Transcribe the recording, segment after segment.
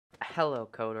Hello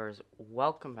coders,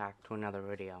 welcome back to another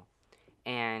video.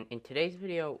 And in today's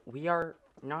video, we are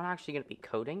not actually going to be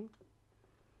coding.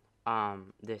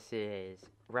 This is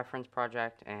a reference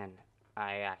project and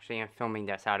I actually am filming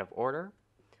this out of order.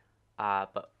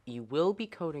 But you will be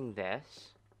coding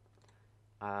this,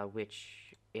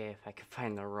 which if I could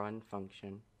find the run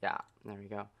function, yeah, there we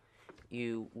go.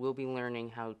 You will be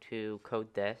learning how to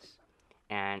code this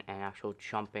and an actual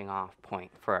jumping off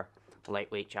point for a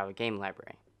lightweight Java game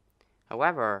library.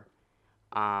 However,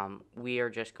 we are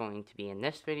just going to be in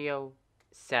this video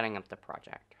setting up the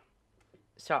project.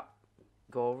 So,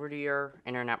 go over to your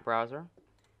internet browser.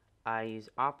 I use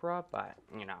Opera, but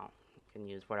you can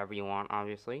use whatever you want,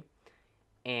 obviously.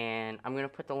 And I'm going to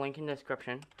put the link in the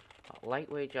description,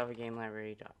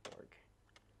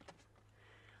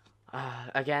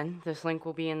 lightweightjavagamelibrary.org. Again, this link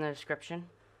will be in the description,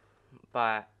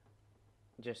 but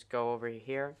just go over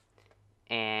here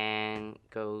and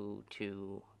go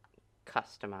to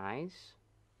Customize,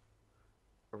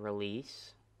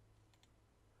 Release,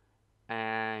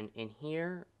 and in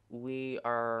here we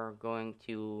are going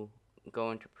to go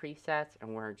into presets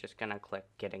and we're just gonna click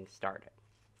Getting Started.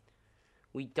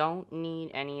 We don't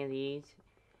need any of these.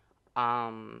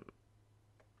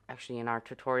 Actually, in our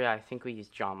tutorial I think we use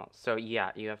JAML, so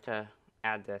yeah, you have to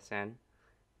add this in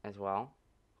as well.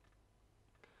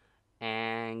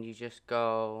 And you just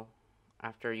go,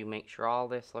 after you make sure all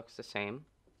this looks the same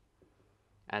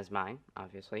as mine,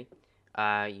 obviously,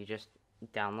 you just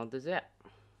download the zip.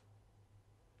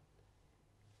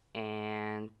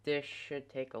 And this should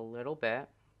take a little bit,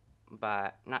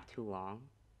 but not too long.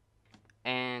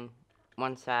 And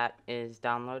once that is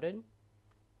downloaded,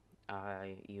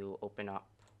 you open up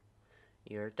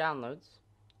your downloads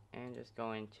and just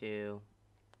go into,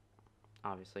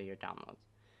 obviously, your downloads.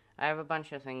 I have a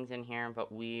bunch of things in here,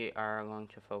 but we are going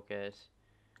to focus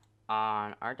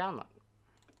on our download.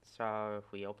 So if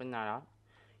we open that up,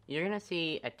 you're going to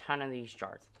see a ton of these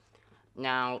jars.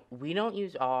 Now, we don't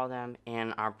use all of them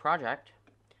in our project,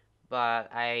 but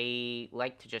I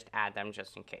like to just add them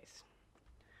just in case.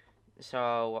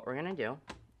 So what we're going to do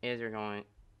is we're going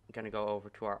to go over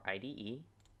to our IDE,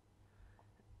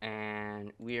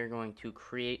 and we are going to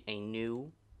create a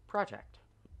new project.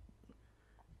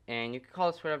 And you can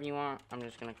call this whatever you want. I'm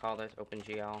just going to call this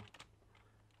OpenGL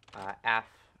F,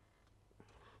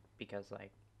 because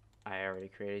I already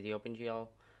created the OpenGL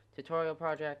tutorial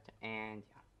project, and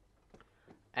yeah.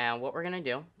 And what we're going to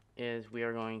do is we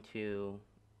are going to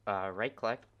right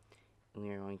click, and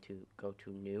we are going to go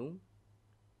to New,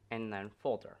 and then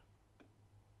Folder.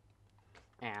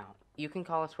 Now, you can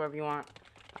call this whatever you want.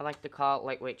 I like to call it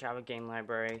Lightweight Java Game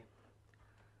Library.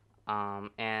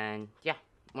 And yeah,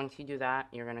 once you do that,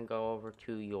 you're going to go over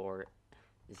to your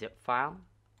zip file,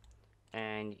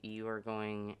 and you are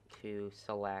going to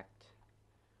select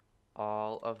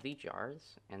all of the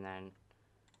jars, and then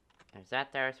there's that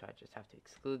there, so I just have to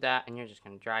exclude that, and you're just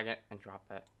going to drag it and drop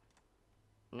it.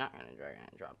 I'm not going to drag it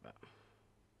and drop it.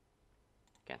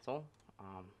 Cancel.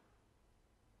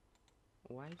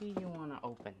 Why do you want to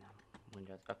open them?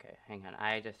 Windows. Okay, hang on.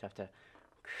 I just have to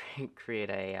create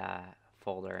a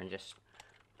folder and just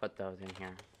put those in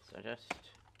here. So just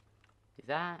do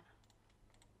that,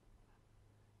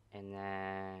 and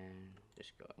then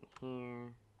just go in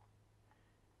here,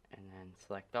 and then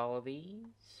select all of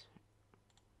these,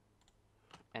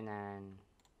 and then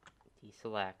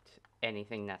deselect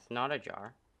anything that's not a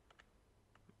jar.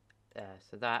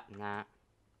 So that and that.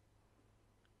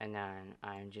 And then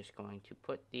I'm just going to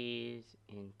put these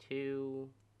into,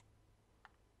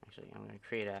 actually I'm going to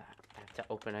create I have to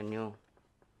open a new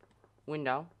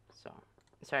window. So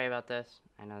sorry about this.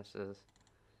 I know this is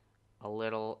a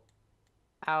little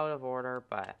out of order,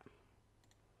 but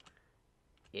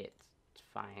it's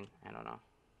fine. I don't know.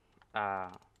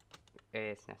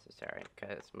 It's necessary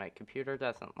because my computer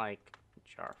doesn't like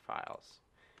jar files.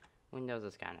 Windows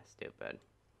is kind of stupid.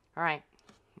 Alright,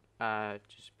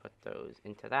 just put those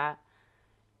into that,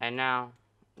 and now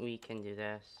we can do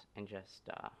this and just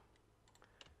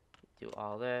do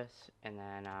all this, and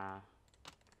then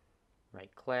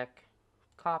right click,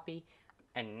 copy,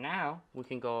 and now we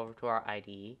can go over to our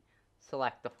IDE,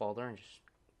 select the folder, and just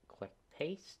click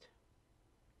paste,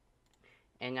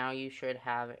 and now you should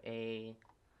have a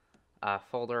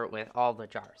folder with all the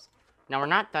jars. Now we're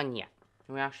not done yet.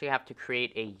 We actually have to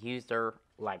create a user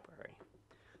library.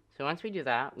 So once we do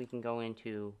that, we can go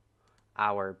into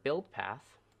our build path,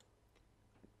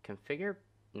 build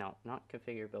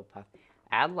path,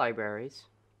 add libraries,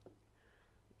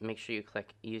 make sure you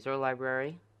click user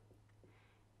library,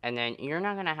 and then you're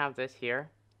not going to have this here,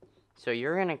 so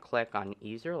you're going to click on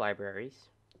user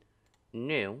libraries,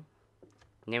 new,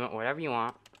 name it whatever you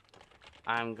want,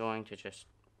 I'm going to just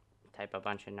type a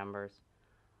bunch of numbers.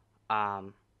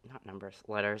 Not numbers,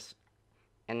 letters.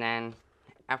 And then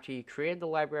after you create the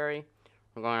library,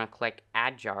 we're going to click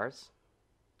Add Jars.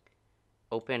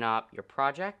 Open up your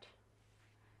project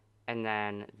and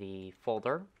then the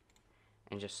folder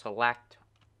and just select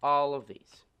all of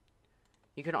these.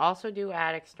 You can also do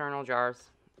add external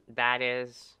jars. That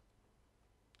is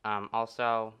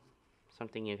also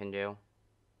something you can do.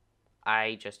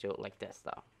 I just do it like this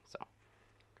though.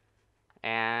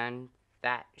 And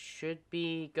that should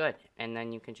be good. And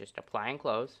then you can just apply and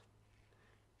close,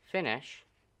 finish,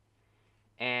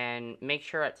 and make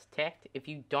sure it's ticked. If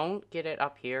you don't get it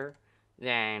up here,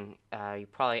 then you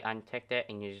probably unticked it,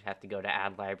 and you just have to go to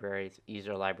Add Libraries,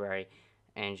 User Library,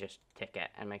 and just tick it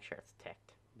and make sure it's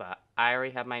ticked. But I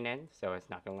already have mine in, so it's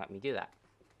not going to let me do that.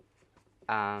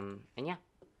 And yeah,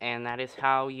 and that is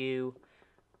how you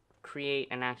create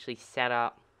and actually set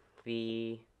up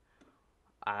the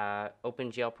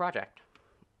OpenGL project.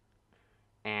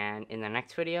 And in the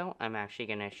next video, I'm actually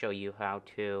going to show you how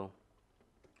to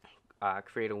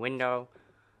create a window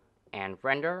and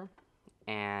render.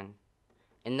 And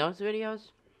in those videos,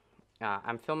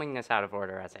 I'm filming this out of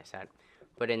order, as I said,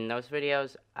 but in those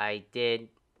videos, I did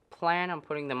plan on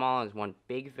putting them all as one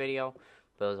big video,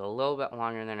 but it was a little bit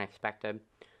longer than expected.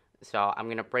 So I'm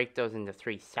going to break those into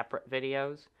 3 separate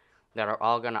videos that are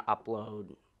all going to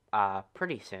upload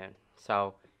pretty soon.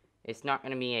 So it's not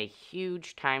going to be a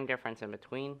huge time difference in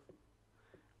between,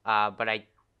 but I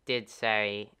did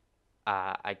say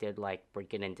I did like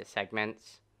break it into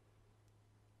segments,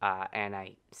 and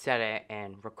I set it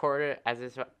and recorded it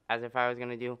as if I was going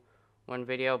to do one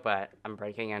video, but I'm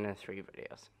breaking it into 3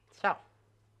 videos. So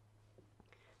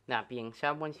that being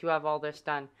said, once you have all this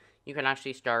done, you can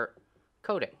actually start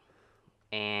coding.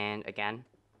 And again,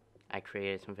 I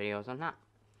created some videos on that.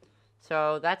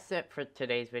 So that's it for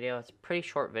today's video. It's a pretty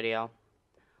short video,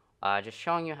 just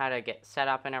showing you how to get set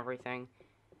up and everything.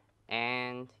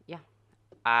 And yeah,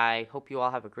 I hope you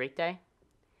all have a great day,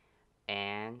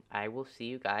 and I will see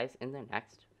you guys in the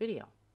next video.